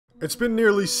It's been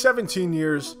nearly 17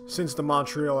 years since the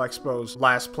Montreal Expos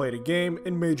last played a game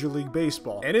in Major League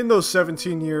Baseball. And in those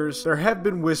 17 years, there have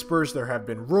been whispers, there have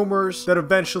been rumors that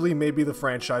eventually maybe the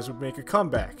franchise would make a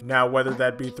comeback. Now, whether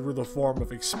that be through the form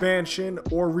of expansion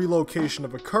or relocation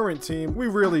of a current team, we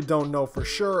really don't know for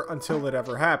sure until it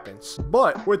ever happens.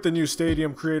 But with the new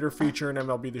stadium creator feature in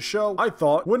MLB The Show, I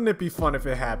thought, wouldn't it be fun if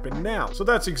it happened now? So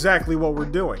that's exactly what we're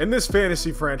doing. In this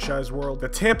fantasy franchise world, the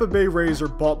Tampa Bay Rays are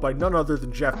bought by none other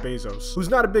than Jeff Bezos, who's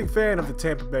not a big fan of the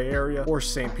Tampa Bay area or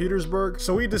St. Petersburg,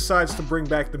 so he decides to bring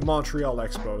back the Montreal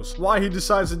Expos. Why he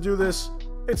decides to do this?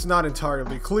 It's not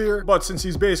entirely clear, but since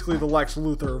he's basically the Lex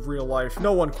Luthor of real life,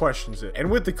 no one questions it. And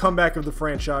with the comeback of the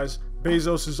franchise,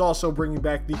 Bezos is also bringing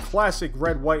back the classic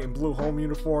red, white, and blue home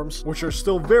uniforms, which are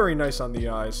still very nice on the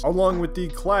eyes, along with the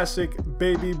classic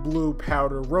baby blue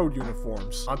powder road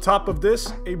uniforms. On top of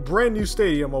this, a brand new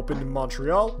stadium opened in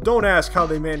Montreal. Don't ask how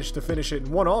they managed to finish it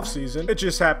in one off-season, it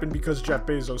just happened because Jeff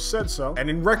Bezos said so. And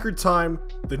in record time,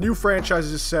 the new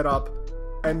franchise is set up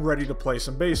and ready to play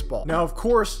some baseball. Now, of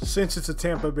course, since it's a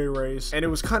Tampa Bay Rays and it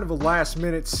was kind of a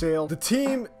last-minute sale, the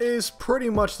team is pretty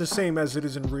much the same as it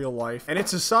is in real life, and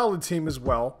it's a solid team as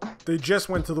well. They just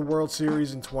went to the World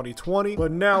Series in 2020,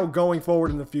 but now going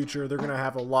forward in the future, they're going to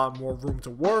have a lot more room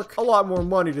to work, a lot more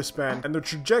money to spend, and the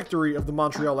trajectory of the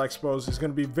Montreal Expos is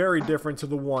going to be very different to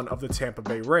the one of the Tampa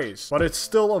Bay Rays. But it's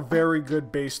still a very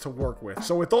good base to work with.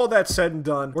 So with all that said and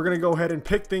done, we're going to go ahead and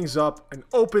pick things up an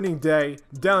opening day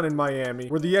down in Miami,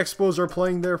 where the Expos are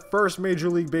playing their first Major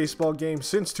League Baseball game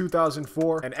since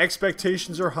 2004, and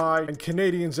expectations are high, and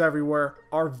Canadians everywhere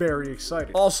are very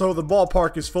excited. Also, the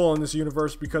ballpark is full in this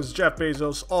universe because Jeff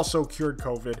Bezos also cured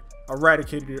COVID,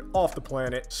 eradicated it off the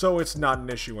planet, so it's not an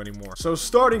issue anymore. So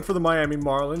starting for the Miami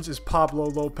Marlins is Pablo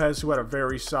Lopez, who had a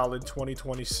very solid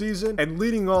 2020 season, and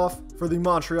leading off for the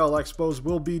Montreal Expos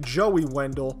will be Joey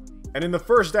Wendell, and in the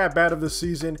first at-bat of the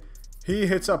season, he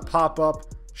hits a pop-up,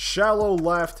 shallow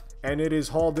left, and it is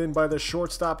hauled in by the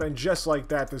shortstop, and just like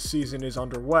that, the season is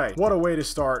underway. What a way to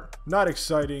start. Not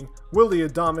exciting. Willy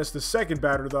Adames, the second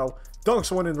batter though,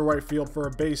 dunks one into right field for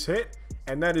a base hit,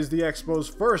 and that is the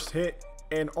Expos' first hit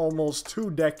in almost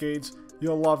 2 decades.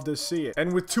 You'll love to see it.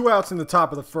 And with 2 outs in the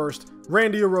top of the first,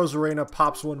 Randy Arozarena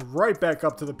pops one right back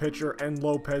up to the pitcher, and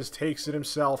Lopez takes it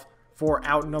himself for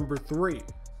out number 3.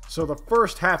 So the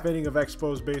first half inning of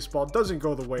Expos baseball doesn't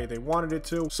go the way they wanted it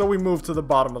to, so we move to the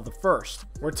bottom of the first,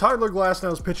 where Tyler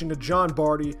Glasnow is pitching to John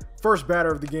Barty, first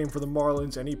batter of the game for the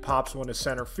Marlins, and he pops one to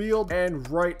center field, and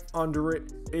right under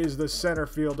it is the center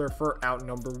fielder for out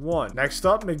number 1. Next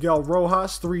up, Miguel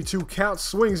Rojas, 3-2 count,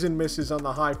 swings and misses on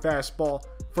the high fastball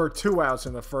for 2 outs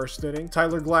in the first inning.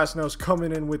 Tyler Glasnow's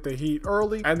coming in with the heat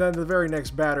early, and then the very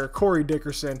next batter, Corey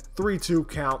Dickerson, 3-2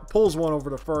 count, pulls one over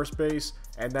to first base,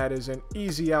 and that is an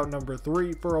easy out number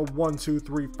 3 for a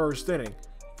 1-2-3 first inning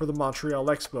for the Montreal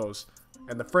Expos.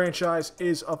 And the franchise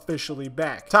is officially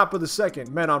back. Top of the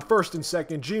second, men on first and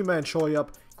second, Ji-Man Choi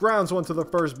up, grounds one to the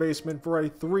first baseman for a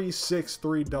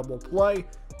 3-6-3 double play.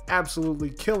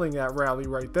 Absolutely killing that rally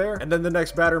right there. And then the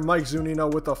next batter, Mike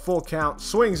Zunino, with a full count,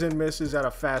 swings and misses at a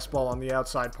fastball on the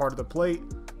outside part of the plate,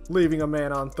 leaving a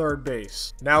man on third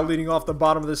base. Now leading off the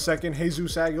bottom of the second,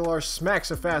 Jesus Aguilar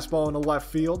smacks a fastball into left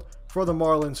field for the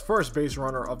Marlins' first base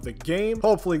runner of the game.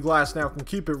 Hopefully Glasnow can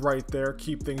keep it right there,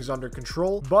 keep things under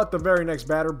control. But the very next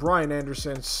batter, Brian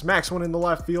Anderson, smacks one in the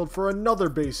left field for another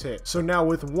base hit. So now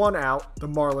with 1 out, the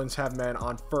Marlins have men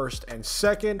on first and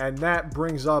second, and that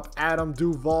brings up Adam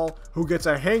Duvall, who gets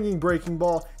a hanging breaking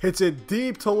ball, hits it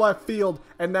deep to left field,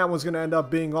 and that one's going to end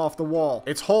up being off the wall.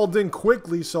 It's hauled in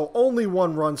quickly, so only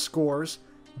 1 run scores,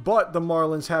 but the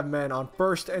Marlins have men on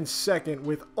first and second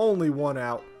with only 1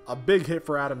 out. A big hit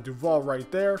for Adam Duvall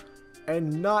right there,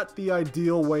 and not the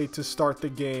ideal way to start the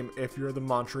game if you're the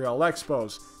Montreal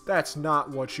Expos. That's not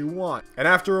what you want. And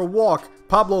after a walk,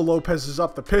 Pablo Lopez is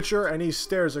up the pitcher, and he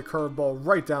stares a curveball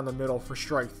right down the middle for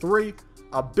strike 3.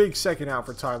 A big second out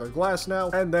for Tyler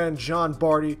Glasnow, and then John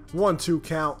Barty, 1-2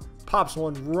 count, pops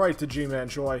one right to Ji-Man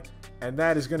Choi, and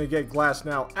that is going to get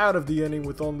Glasnow out of the inning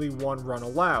with only 1 run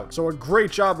allowed. So a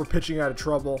great job of pitching out of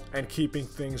trouble and keeping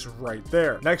things right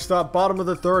there. Next up, bottom of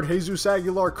the third, Jesus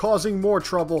Aguilar, causing more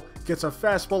trouble, gets a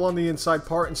fastball on the inside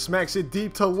part and smacks it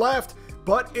deep to left,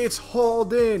 but it's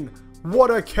hauled in.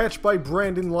 What a catch by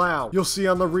Brandon Lau. You'll see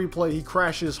on the replay, he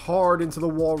crashes hard into the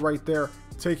wall right there,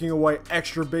 taking away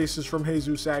extra bases from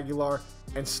Jesus Aguilar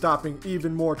and stopping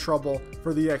even more trouble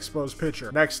for the Expos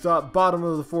pitcher. Next up, bottom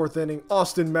of the 4th inning,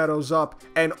 Austin Meadows up,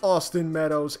 and Austin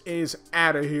Meadows is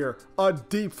out of here. A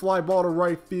deep fly ball to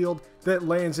right field that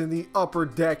lands in the upper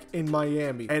deck in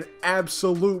Miami. An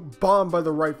absolute bomb by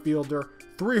the right fielder,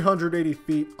 380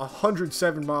 feet,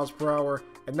 107 miles per hour,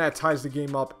 and that ties the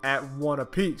game up at 1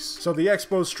 apiece. So the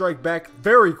Expos strike back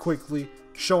very quickly,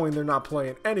 showing they're not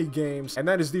playing any games, and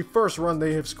that is the first run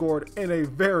they have scored in a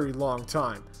very long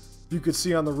time. You could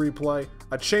see on the replay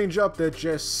a changeup that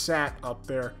just sat up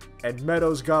there, and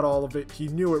Meadows got all of it. He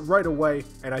knew it right away,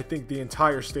 and I think the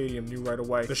entire stadium knew right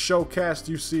away. The showcast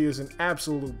you see is an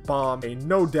absolute bomb, a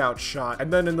no doubt shot.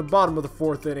 And then in the bottom of the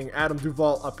 4th inning, Adam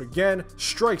Duvall up again,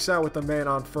 strikes out with the man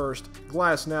on first.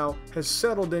 Glass now has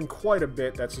settled in quite a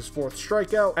bit. That's his 4th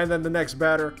strikeout. And then the next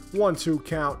batter, 1-2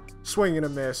 count. Swing and a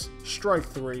miss, strike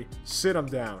 3, sit him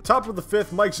down. Top of the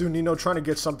 5th, Mike Zunino trying to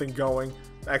get something going.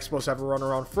 The Expos have a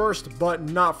runner on first, but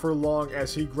not for long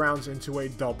as he grounds into a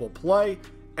double play,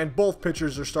 and both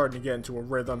pitchers are starting to get into a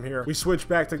rhythm here. We switch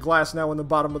back to Glass now in the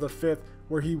bottom of the 5th,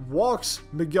 where he walks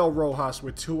Miguel Rojas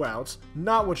with 2 outs.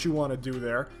 Not what you want to do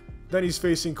there. Then he's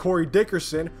facing Corey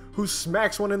Dickerson, who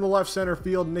smacks one in the left center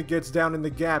field, and it gets down in the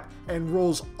gap and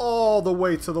rolls all the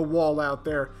way to the wall out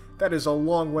there. That is a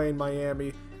long way in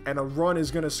Miami, and a run is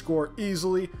going to score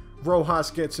easily. Rojas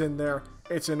gets in there.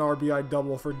 It's an RBI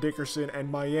double for Dickerson,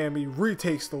 and Miami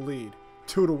retakes the lead,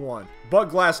 2-1. But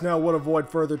Glass now would avoid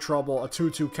further trouble, a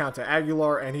 2-2 count to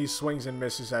Aguilar, and he swings and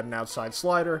misses at an outside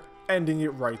slider, ending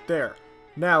it right there.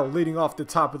 Now, leading off the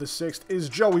top of the 6th is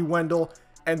Joey Wendell,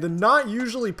 and the not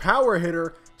usually power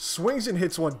hitter swings and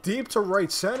hits one deep to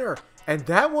right center, and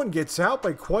that one gets out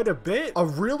by quite a bit. A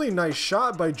really nice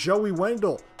shot by Joey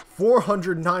Wendell,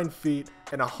 409 feet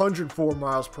and 104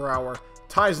 miles per hour.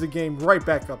 Ties the game right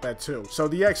back up at 2. So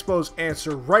the Expos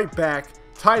answer right back,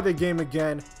 tie the game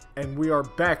again, and we are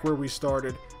back where we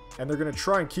started. And they're going to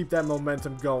try and keep that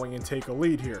momentum going and take a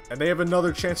lead here. And they have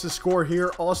another chance to score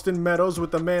here. Austin Meadows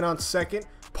with the man on second,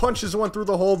 punches one through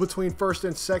the hole between first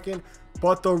and second,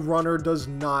 but the runner does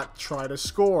not try to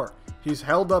score. He's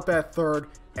held up at third,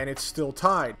 and it's still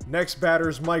tied. Next batter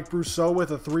is Mike Brousseau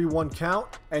with a 3-1 count,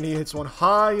 and he hits one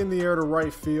high in the air to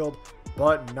right field,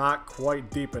 but not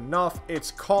quite deep enough.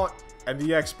 It's caught, and the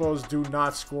Expos do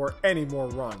not score any more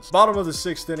runs. Bottom of the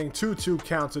 6th inning, 2-2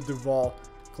 count to Duvall.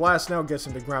 Glass now gets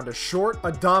him to ground to short.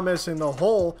 Adames in the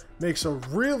hole makes a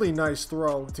really nice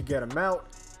throw to get him out,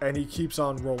 and he keeps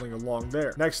on rolling along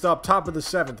there. Next up, top of the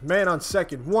 7th, man on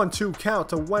second, 1-2 count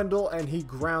to Wendell, and he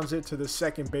grounds it to the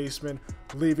second baseman,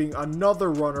 leaving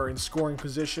another runner in scoring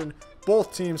position.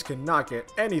 Both teams cannot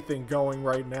get anything going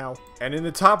right now. And in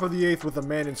the top of the 8th with a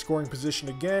man in scoring position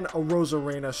again,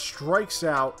 Arozarena strikes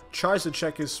out, tries to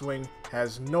check his swing,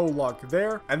 has no luck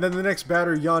there. And then the next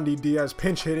batter, Yandy Diaz,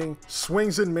 pinch hitting,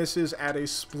 swings and misses at a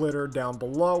splitter down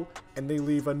below, and they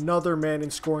leave another man in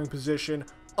scoring position,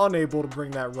 unable to bring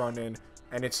that run in,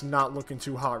 and it's not looking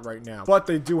too hot right now. But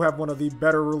they do have one of the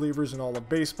better relievers in all of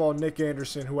baseball, Nick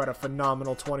Anderson, who had a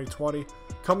phenomenal 2020,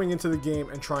 coming into the game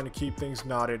and trying to keep things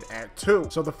knotted at 2.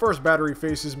 So the first batter he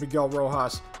faces Miguel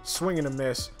Rojas, swing and a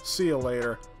miss, see you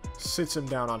later, sits him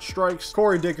down on strikes.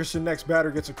 Corey Dickerson, next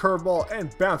batter, gets a curveball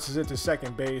and bounces it to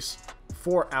second base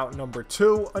for out number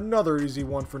 2. Another easy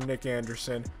one for Nick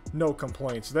Anderson. No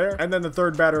complaints there. And then the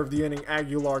third batter of the inning,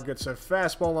 Aguilar, gets a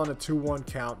fastball on a 2-1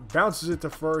 count, bounces it to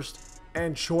first,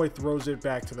 and Choi throws it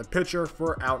back to the pitcher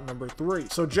for out number 3.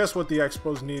 So just what the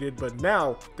Expos needed, but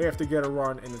now they have to get a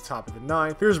run in the top of the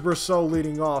 9th. Here's Brousseau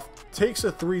leading off, takes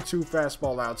a 3-2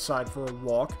 fastball outside for a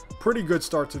walk. Pretty good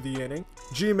start to the inning.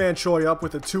 G-Man Choi up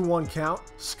with a 2-1 count,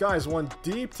 skies one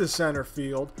deep to center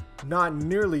field. Not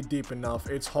nearly deep enough.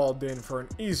 It's hauled in for an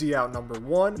easy out number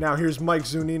 1. Now here's Mike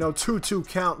Zunino, 2-2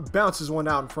 count, bounces one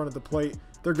out in front of the plate.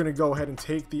 They're going to go ahead and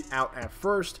take the out at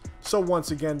first. So once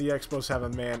again, the Expos have a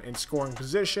man in scoring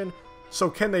position.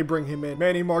 So can they bring him in?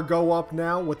 Manny Margot up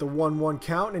now with the 1-1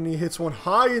 count, and he hits one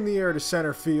high in the air to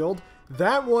center field.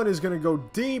 That one is going to go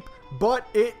deep, but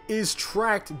it is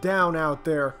tracked down out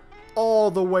there all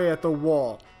the way at the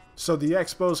wall. So the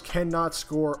Expos cannot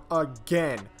score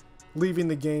again, leaving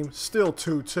the game still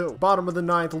 2-2. Bottom of the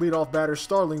 9th, leadoff batter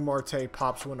Starling Marte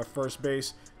pops one to first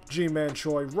base. G-Man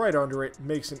Choi right under it,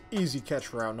 makes an easy catch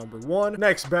for out number 1.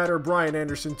 Next batter, Brian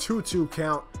Anderson, 2-2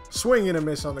 count, swing and a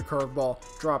miss on the curveball.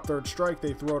 Drop third strike,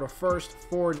 they throw to first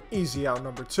for an easy out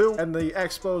number 2. And the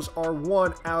Expos are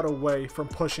 1 out away from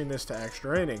pushing this to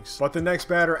extra innings. But the next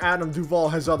batter, Adam Duvall,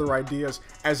 has other ideas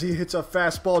as he hits a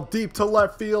fastball deep to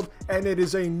left field, and it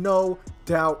is a no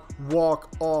doubt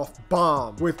walk-off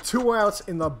bomb. With 2 outs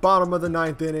in the bottom of the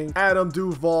 9th inning, Adam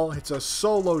Duvall hits a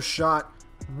solo shot,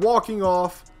 walking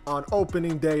off on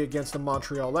opening day against the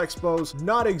Montreal Expos.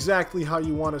 Not exactly how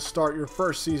you want to start your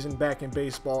first season back in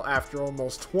baseball after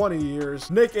almost 20 years.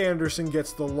 Nick Anderson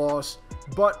gets the loss,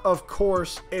 but of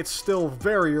course, it's still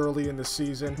very early in the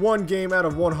season. 1 game out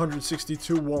of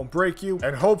 162 won't break you,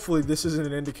 and hopefully this isn't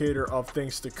an indicator of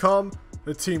things to come.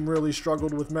 The team really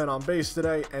struggled with men on base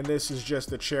today, and this is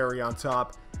just a cherry on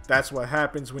top. That's what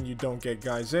happens when you don't get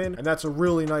guys in, and that's a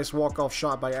really nice walk-off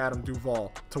shot by Adam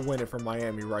Duvall to win it for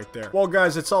Miami right there. Well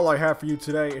guys, that's all I have for you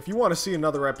today. If you want to see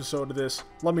another episode of this,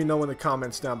 let me know in the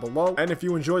comments down below. And if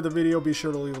you enjoyed the video, be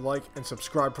sure to leave a like and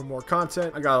subscribe for more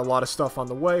content. I got a lot of stuff on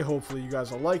the way. Hopefully you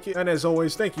guys will like it. And as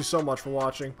always, thank you so much for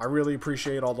watching. I really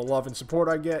appreciate all the love and support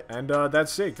I get. And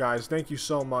that's it guys. Thank you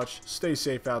so much. Stay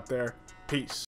safe out there. Peace.